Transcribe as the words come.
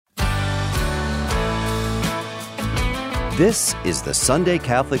This is the Sunday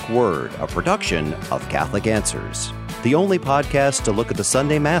Catholic Word, a production of Catholic Answers, the only podcast to look at the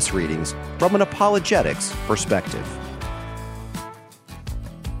Sunday Mass readings from an apologetics perspective.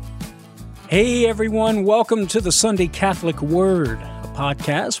 Hey everyone, welcome to the Sunday Catholic Word, a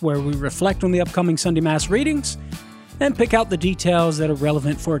podcast where we reflect on the upcoming Sunday Mass readings and pick out the details that are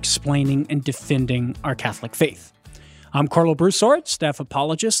relevant for explaining and defending our Catholic faith. I'm Carlo Broussard, staff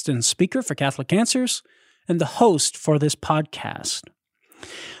apologist and speaker for Catholic Answers, and the host for this podcast.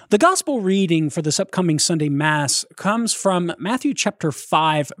 The gospel reading for this upcoming Sunday Mass comes from Matthew chapter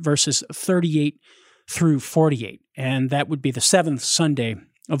 5, verses 38 through 48, and that would be the seventh Sunday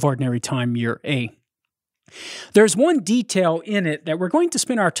of Ordinary Time, Year A. There's one detail in it that we're going to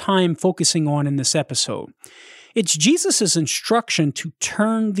spend our time focusing on in this episode. It's Jesus' instruction to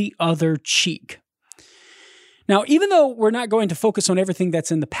turn the other cheek. Now, even though we're not going to focus on everything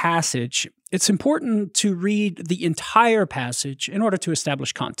that's in the passage, it's important to read the entire passage in order to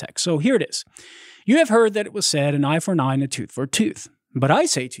establish context. So here it is. You have heard that it was said, an eye for an eye and a tooth for a tooth. But I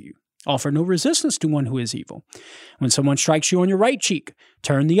say to you, offer no resistance to one who is evil. When someone strikes you on your right cheek,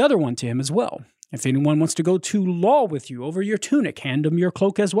 turn the other one to him as well. If anyone wants to go to law with you over your tunic, hand him your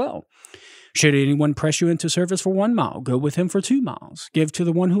cloak as well. Should anyone press you into service for 1 mile, go with him for 2 miles. Give to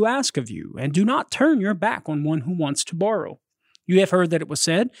the one who asks of you, and do not turn your back on one who wants to borrow. You have heard that it was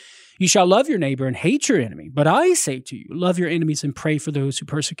said, you shall love your neighbor and hate your enemy. But I say to you, love your enemies and pray for those who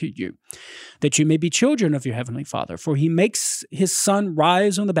persecute you, that you may be children of your heavenly Father. For he makes his sun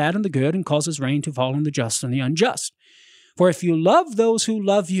rise on the bad and the good, and causes rain to fall on the just and the unjust. For if you love those who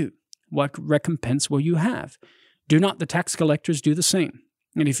love you, what recompense will you have? Do not the tax collectors do the same?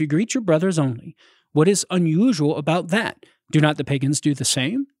 And if you greet your brothers only, what is unusual about that? Do not the pagans do the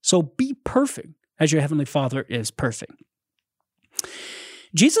same? So be perfect, as your heavenly Father is perfect.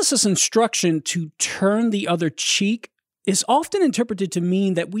 Jesus' instruction to turn the other cheek is often interpreted to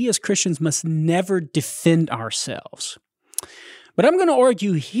mean that we as Christians must never defend ourselves. But I'm going to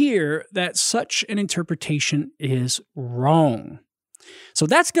argue here that such an interpretation is wrong. So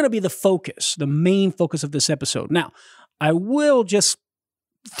that's going to be the focus, the main focus of this episode. Now, I will just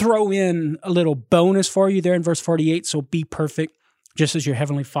throw in a little bonus for you there in verse 48. So be perfect, just as your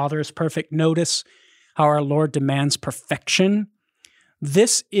heavenly Father is perfect. Notice how our Lord demands perfection.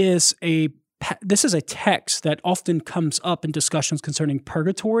 This is a text that often comes up in discussions concerning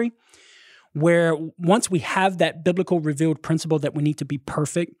purgatory, where once we have that biblical revealed principle that we need to be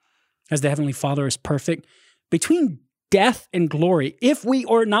perfect, as the heavenly Father is perfect, between death and glory, if we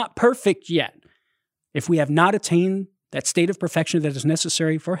are not perfect yet, if we have not attained that state of perfection that is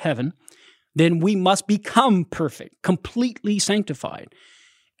necessary for heaven, then we must become perfect, completely sanctified.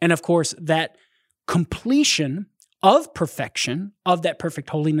 And of course, that completion of perfection, of that perfect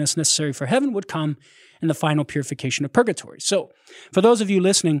holiness necessary for heaven, would come in the final purification of purgatory. So, for those of you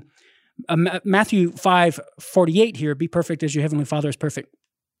listening, Matthew 5:48 here, be perfect as your heavenly Father is perfect,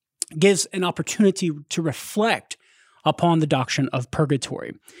 gives an opportunity to reflect upon the doctrine of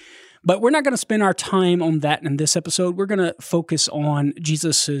purgatory. But we're not going to spend our time on that in this episode. We're going to focus on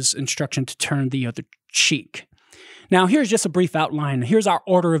Jesus' instruction to turn the other cheek. Now, here's just a brief outline. Here's our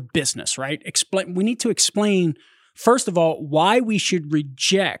order of business, right? We need to explain, first of all, why we should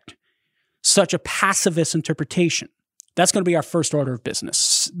reject such a pacifist interpretation. That's going to be our first order of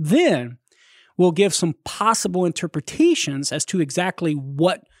business. Then we'll give some possible interpretations as to exactly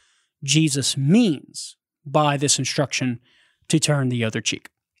what Jesus means by this instruction to turn the other cheek.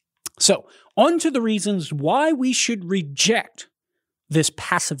 So, on to the reasons why we should reject this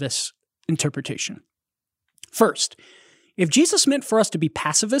pacifist interpretation. First, if Jesus meant for us to be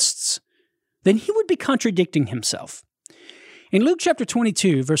pacifists, then he would be contradicting himself. In Luke chapter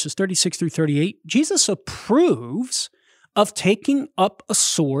 22, verses 36 through 38, Jesus approves of taking up a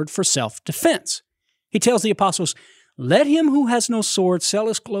sword for self-defense. He tells the apostles, let him who has no sword sell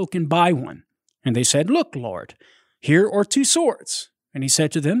his cloak and buy one. And they said, look, Lord, here are 2 swords. And he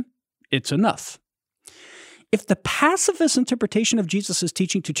said to them, it's enough. If the pacifist interpretation of Jesus'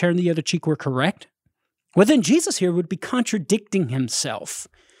 teaching to turn the other cheek were correct, well, then Jesus here would be contradicting himself.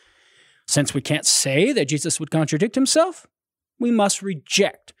 Since we can't say that Jesus would contradict himself, we must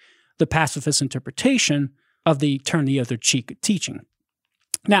reject the pacifist interpretation of the turn the other cheek teaching.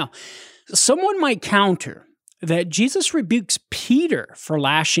 Now, someone might counter that Jesus rebukes Peter for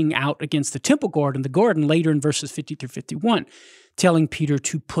lashing out against the temple guard in the garden later in verses 50 through 51, telling Peter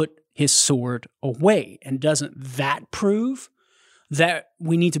to put his sword away. And doesn't that prove that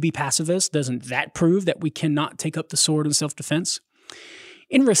we need to be pacifists? Doesn't that prove that we cannot take up the sword in self-defense?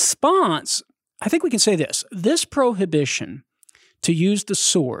 In response, I think we can say this. This prohibition to use the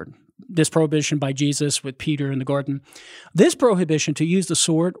sword this prohibition by Jesus with Peter in the garden. This prohibition to use the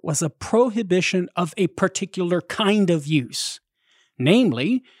sword was a prohibition of a particular kind of use,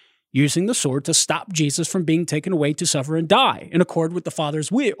 namely, using the sword to stop Jesus from being taken away to suffer and die in accord with the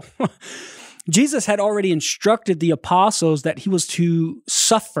Father's will. Jesus had already instructed the apostles that he was to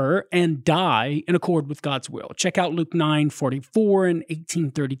suffer and die in accord with God's will. Check out Luke 9:44 and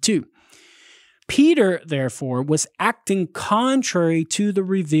 18:32. Peter, therefore, was acting contrary to the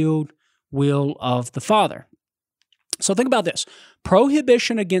revealed will of the Father. So think about this.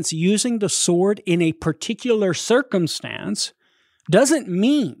 Prohibition against using the sword in a particular circumstance doesn't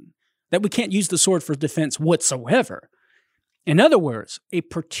mean that we can't use the sword for defense whatsoever. In other words, a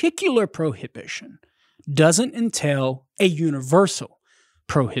particular prohibition doesn't entail a universal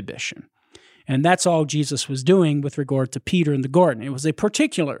prohibition. And that's all Jesus was doing with regard to Peter in the garden. It was a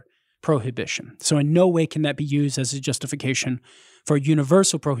particular prohibition. So in no way can that be used as a justification for a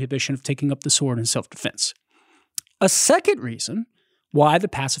universal prohibition of taking up the sword in self-defense. A second reason why the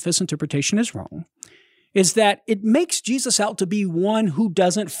pacifist interpretation is wrong is that it makes Jesus out to be one who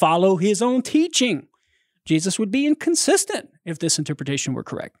doesn't follow his own teaching. Jesus would be inconsistent if this interpretation were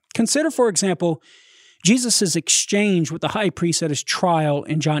correct. Consider, for example, Jesus' exchange with the high priest at his trial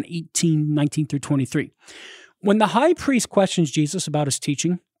in John 18:19 through 23. When the high priest questions Jesus about his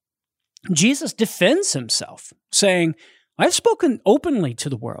teaching, Jesus defends himself, saying, I've spoken openly to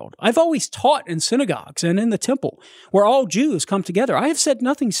the world. I've always taught in synagogues and in the temple, where all Jews come together. I have said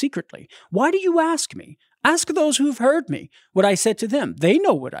nothing secretly. Why do you ask me? Ask those who have heard me what I said to them. They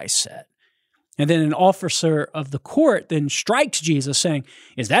know what I said. And then an officer of the court then strikes Jesus, saying,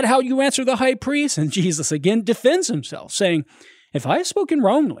 Is that how you answer the high priest? And Jesus again defends himself, saying, If I have spoken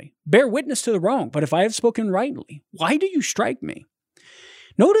wrongly, bear witness to the wrong. But if I have spoken rightly, why do you strike me?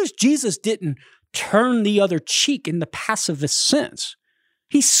 Notice Jesus didn't turn the other cheek in the pacifist sense.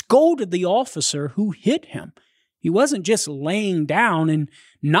 He scolded the officer who hit him. He wasn't just laying down and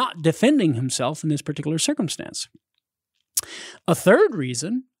not defending himself in this particular circumstance. A third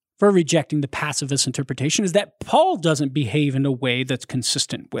reason for rejecting the pacifist interpretation is that Paul doesn't behave in a way that's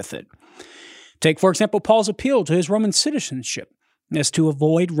consistent with it. Take, for example, Paul's appeal to his Roman citizenship as to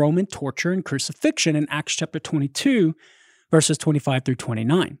avoid Roman torture and crucifixion in Acts chapter 22, verses 25 through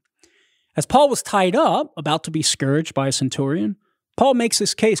 29. As Paul was tied up, about to be scourged by a centurion, Paul makes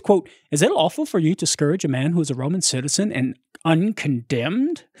this case, quote, Is it lawful for you to scourge a man who is a Roman citizen and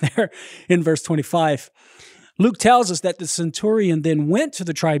uncondemned? There in verse 25. Luke tells us that the centurion then went to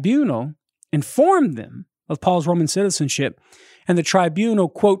the tribunal, informed them of Paul's Roman citizenship, and the tribunal,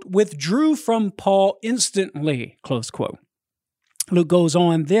 quote, withdrew from Paul instantly, close quote. Luke goes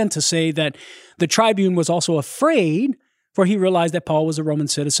on then to say that the tribune was also afraid, for he realized that Paul was a Roman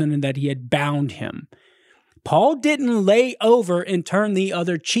citizen and that he had bound him. Paul didn't lay over and turn the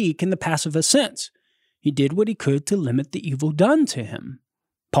other cheek in the pacifist sense. He did what he could to limit the evil done to him.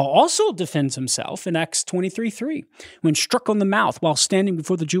 Paul also defends himself in Acts 23:3, when struck on the mouth while standing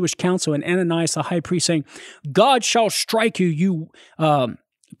before the Jewish council and Ananias the high priest saying, God shall strike you,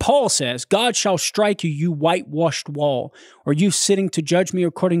 Paul says, God shall strike you, you whitewashed wall. Are you sitting to judge me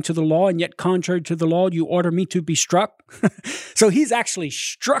according to the law, and yet contrary to the law, you order me to be struck? So he's actually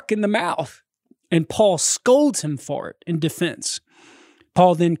struck in the mouth, and Paul scolds him for it in defense.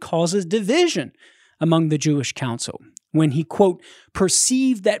 Paul then causes division among the Jewish council when he, quote,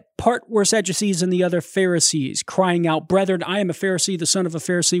 perceived that part were Sadducees and the other Pharisees, crying out, Brethren, I am a Pharisee, the son of a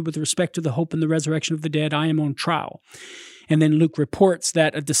Pharisee, with respect to the hope and the resurrection of the dead, I am on trial. And then Luke reports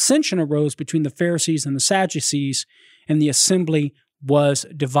that a dissension arose between the Pharisees and the Sadducees, and the assembly was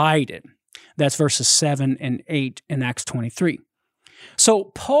divided. That's verses 7 and 8 in Acts 23.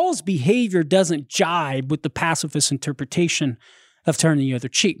 So Paul's behavior doesn't jibe with the pacifist interpretation of turning the other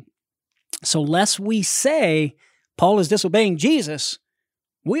cheek. So lest we say Paul is disobeying Jesus,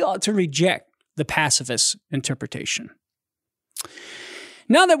 we ought to reject the pacifist interpretation.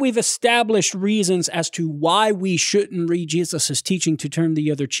 Now that we've established reasons as to why we shouldn't read Jesus' teaching to turn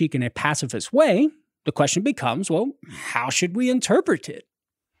the other cheek in a pacifist way, the question becomes, well, how should we interpret it?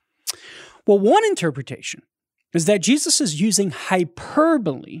 Well, one interpretation is that Jesus is using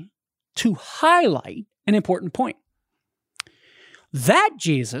hyperbole to highlight an important point. That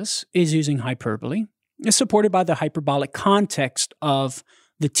Jesus is using hyperbole is supported by the hyperbolic context of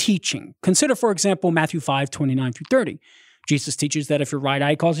the teaching. Consider, for example, Matthew 5:29 through 30. Jesus teaches that if your right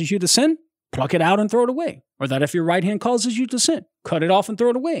eye causes you to sin, pluck it out and throw it away. Or that if your right hand causes you to sin, cut it off and throw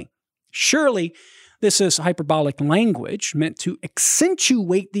it away. Surely, this is hyperbolic language meant to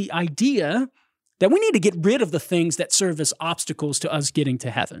accentuate the idea that we need to get rid of the things that serve as obstacles to us getting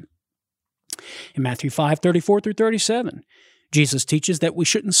to heaven. In Matthew 5:34 through 37, Jesus teaches that we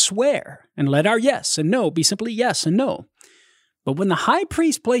shouldn't swear and let our yes and no be simply yes and no. But when the high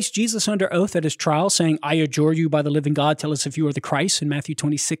priest placed Jesus under oath at his trial, saying, "I adjure you by the living God, tell us if you are the Christ," in Matthew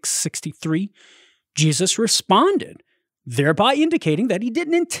 26:63, Jesus responded, thereby indicating that he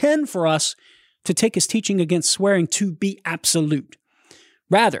didn't intend for us to take his teaching against swearing to be absolute.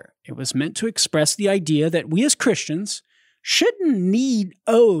 Rather, it was meant to express the idea that we as Christians shouldn't need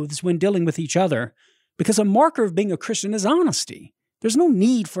oaths when dealing with each other, because a marker of being a Christian is honesty. There's no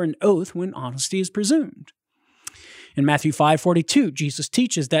need for an oath when honesty is presumed. In Matthew 5:42, Jesus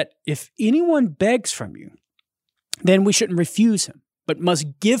teaches that if anyone begs from you, then we shouldn't refuse him, but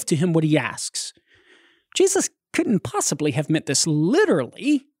must give to him what he asks. Jesus couldn't possibly have meant this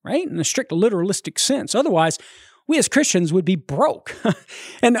literally, right, in a strict literalistic sense. Otherwise, we as Christians would be broke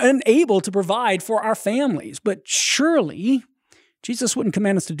and unable to provide for our families. But surely, Jesus wouldn't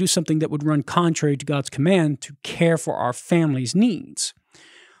command us to do something that would run contrary to God's command to care for our family's needs.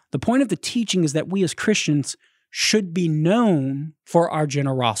 The point of the teaching is that we as Christians should be known for our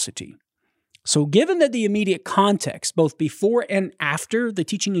generosity. So given that the immediate context, both before and after the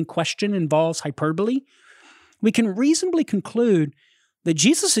teaching in question, involves hyperbole, we can reasonably conclude that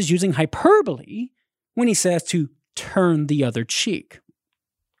Jesus is using hyperbole when he says to turn the other cheek.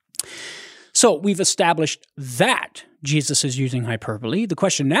 So we've established that Jesus is using hyperbole. The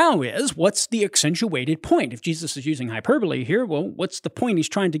question now is, what's the accentuated point? If Jesus is using hyperbole here, well, what's the point he's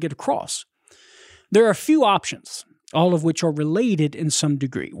trying to get across? There are a few options, all of which are related in some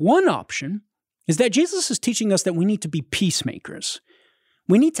degree. One option is that Jesus is teaching us that we need to be peacemakers.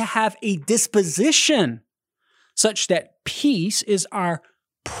 We need to have a disposition such that peace is our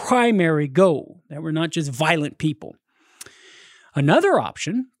primary goal, that we're not just violent people. Another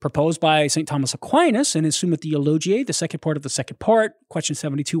option, proposed by St. Thomas Aquinas in his Summa Theologiae, the second part of the second part, question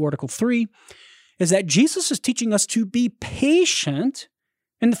 72, article 3, is that Jesus is teaching us to be patient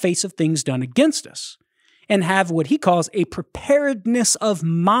in the face of things done against us and have what he calls a preparedness of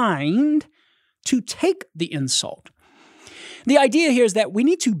mind to take the insult. The idea here is that we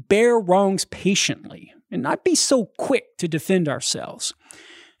need to bear wrongs patiently and not be so quick to defend ourselves.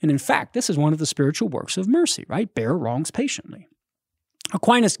 And in fact, this is one of the spiritual works of mercy, right? Bear wrongs patiently.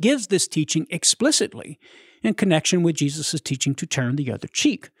 Aquinas gives this teaching explicitly in connection with Jesus' teaching to turn the other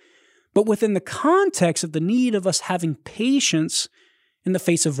cheek, but within the context of the need of us having patience in the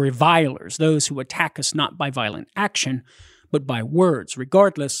face of revilers, those who attack us not by violent action, but by words.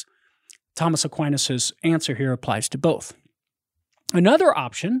 Regardless, Thomas Aquinas' answer here applies to both. Another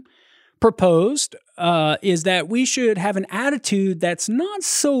option proposed is that we should have an attitude that's not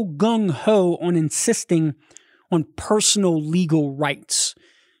so gung-ho on insisting on personal legal rights,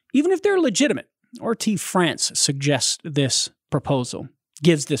 even if they're legitimate. R.T. France suggests this proposal,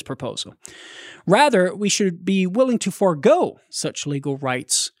 gives this proposal. Rather, we should be willing to forego such legal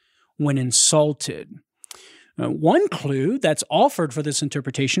rights when insulted. One clue that's offered for this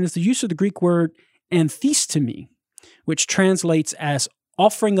interpretation is the use of the Greek word anthistemi, which translates as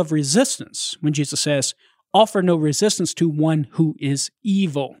offering of resistance, when Jesus says, offer no resistance to one who is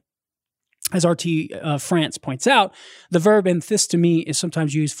evil. As R.T. France points out, the verb anthistemi is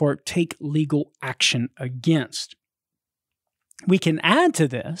sometimes used for take legal action against. We can add to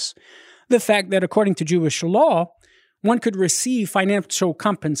this the fact that according to Jewish law, one could receive financial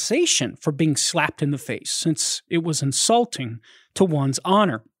compensation for being slapped in the face, since it was insulting to one's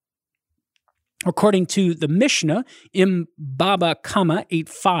honor. According to the Mishnah, in Baba Kama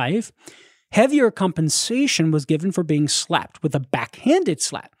 8.5, heavier compensation was given for being slapped with a backhanded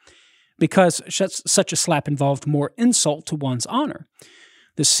slap, because such a slap involved more insult to one's honor.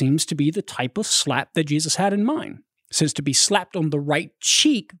 This seems to be the type of slap that Jesus had in mind, since to be slapped on the right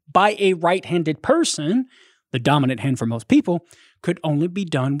cheek by a right-handed person, the dominant hand for most people, could only be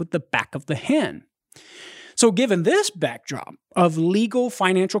done with the back of the hand. So given this backdrop of legal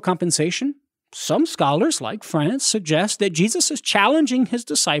financial compensation, some scholars, like France, suggest that Jesus is challenging his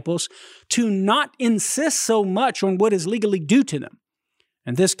disciples to not insist so much on what is legally due to them,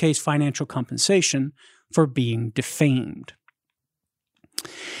 in this case, financial compensation for being defamed.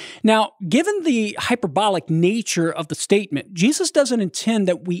 Now, given the hyperbolic nature of the statement, Jesus doesn't intend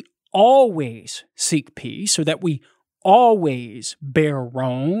that we always seek peace, or that we always bear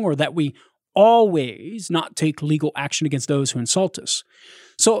wrong, or that we always not take legal action against those who insult us.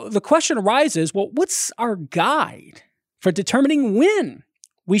 So the question arises, well, what's our guide for determining when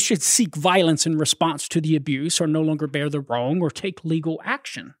we should seek violence in response to the abuse, or no longer bear the wrong, or take legal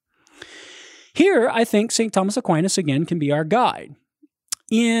action? Here, I think St. Thomas Aquinas, again, can be our guide.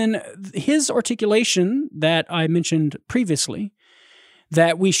 In his articulation that I mentioned previously,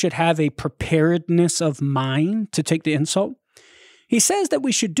 that we should have a preparedness of mind to take the insult, He says that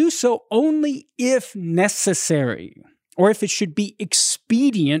we should do so only if necessary, or if it should be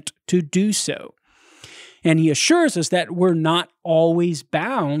expedient to do so. And he assures us that we're not always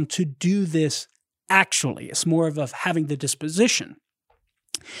bound to do this actually. It's more of having the disposition.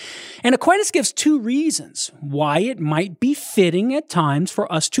 And Aquinas gives two reasons why it might be fitting at times for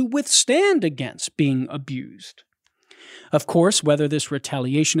us to withstand against being abused. Of course, whether this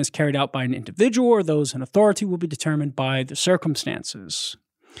retaliation is carried out by an individual or those in authority will be determined by the circumstances.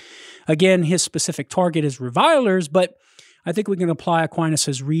 Again, his specific target is revilers, but I think we can apply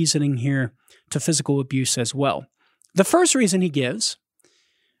Aquinas' reasoning here to physical abuse as well. The first reason he gives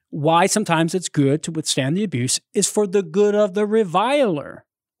why sometimes it's good to withstand the abuse is for the good of the reviler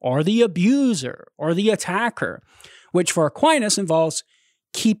or the abuser or the attacker, which for Aquinas involves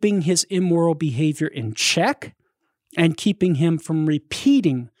keeping his immoral behavior in check and keeping him from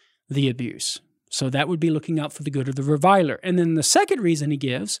repeating the abuse. So that would be looking out for the good of the reviler. And then the second reason he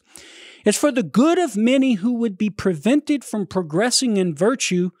gives is for the good of many who would be prevented from progressing in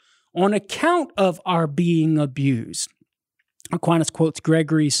virtue on account of our being abused. Aquinas quotes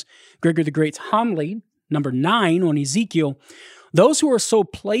Gregory the Great's homily, number 9 on Ezekiel. Those who are so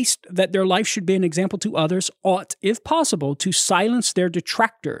placed that their life should be an example to others ought, if possible, to silence their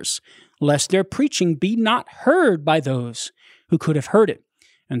detractors, lest their preaching be not heard by those who could have heard it,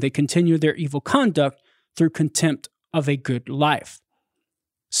 and they continue their evil conduct through contempt of a good life.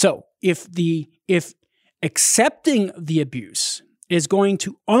 So, if accepting the abuse is going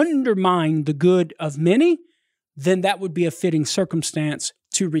to undermine the good of many, then that would be a fitting circumstance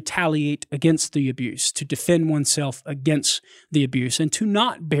to retaliate against the abuse, to defend oneself against the abuse, and to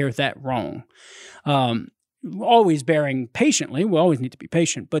not bear that wrong. Always bearing patiently, we always need to be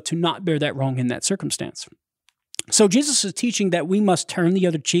patient, but to not bear that wrong in that circumstance. So Jesus' teaching that we must turn the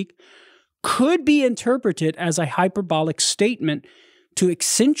other cheek could be interpreted as a hyperbolic statement to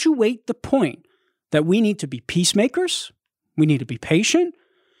accentuate the point that we need to be peacemakers, we need to be patient,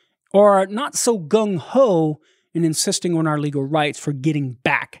 or not so gung-ho in insisting on our legal rights for getting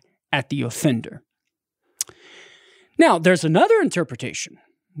back at the offender. Now, there's another interpretation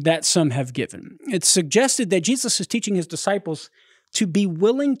that some have given. It's suggested that Jesus is teaching his disciples to be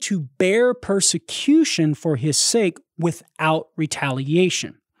willing to bear persecution for his sake without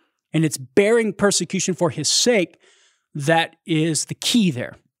retaliation. And it's bearing persecution for his sake that is the key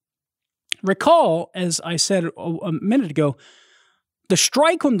there. Recall, as I said a minute ago, the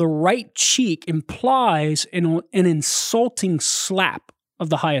strike on the right cheek implies an insulting slap of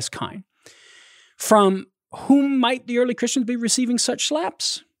the highest kind. From whom might the early Christians be receiving such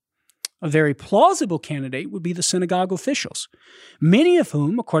slaps? A very plausible candidate would be the synagogue officials, many of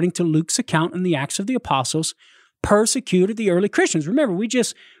whom, according to Luke's account in the Acts of the Apostles, persecuted the early Christians. Remember, we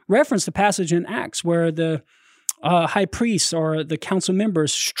just referenced the passage in Acts where the high priests or the council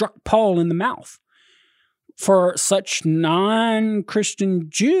members struck Paul in the mouth. For such non-Christian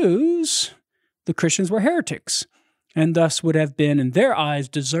Jews, the Christians were heretics, and thus would have been, in their eyes,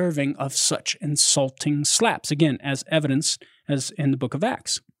 deserving of such insulting slaps, again, as evidenced as in the book of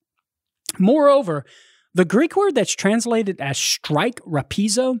Acts. Moreover, the Greek word that's translated as strike,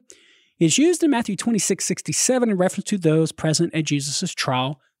 rapizo, is used in Matthew 26:67 in reference to those present at Jesus'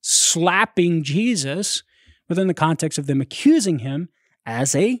 trial, slapping Jesus within the context of them accusing him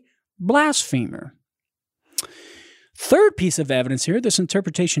as a blasphemer. Third piece of evidence here, this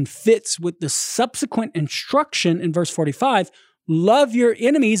interpretation fits with the subsequent instruction in verse 45, love your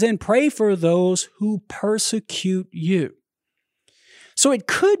enemies and pray for those who persecute you. So it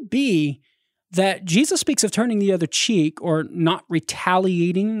could be that Jesus speaks of turning the other cheek or not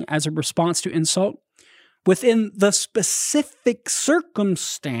retaliating as a response to insult within the specific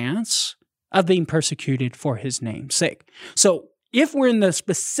circumstance of being persecuted for his name's sake. So if we're in the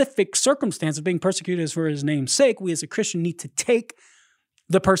specific circumstance of being persecuted for his name's sake, we as a Christian need to take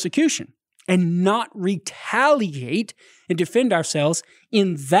the persecution and not retaliate and defend ourselves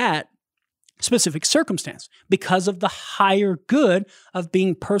in that specific circumstance because of the higher good of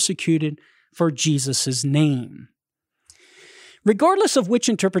being persecuted for Jesus' name. Regardless of which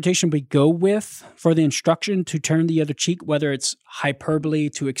interpretation we go with for the instruction to turn the other cheek, whether it's hyperbole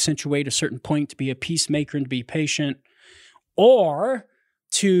to accentuate a certain point, to be a peacemaker and to be patient, or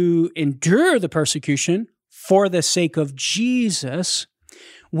to endure the persecution for the sake of Jesus,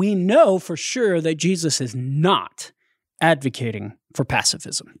 we know for sure that Jesus is not advocating for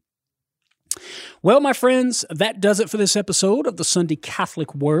pacifism. Well, my friends, that does it for this episode of the Sunday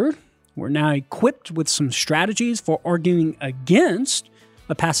Catholic Word. We're now equipped with some strategies for arguing against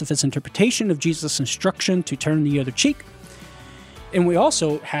a pacifist interpretation of Jesus' instruction to turn the other cheek. And we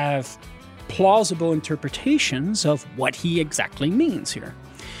also have plausible interpretations of what he exactly means here.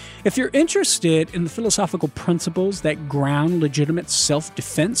 If you're interested in the philosophical principles that ground legitimate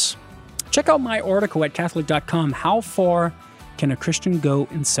self-defense, check out my article at Catholic.com, How Far Can a Christian Go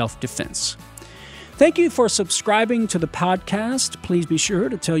in Self-Defense? Thank you for subscribing to the podcast. Please be sure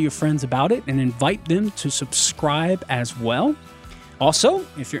to tell your friends about it and invite them to subscribe as well. Also,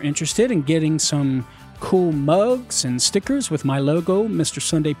 if you're interested in getting some cool mugs and stickers with my logo, Mr.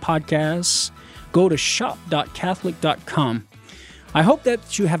 Sunday Podcasts, go to shop.catholic.com. I hope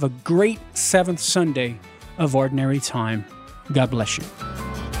that you have a great 7th Sunday of Ordinary Time. God bless you.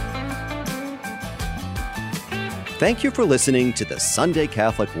 Thank you for listening to the Sunday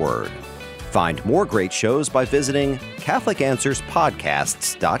Catholic Word. Find more great shows by visiting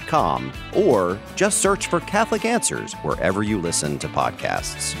CatholicAnswersPodcasts.com or just search for Catholic Answers wherever you listen to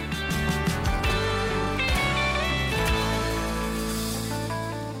podcasts.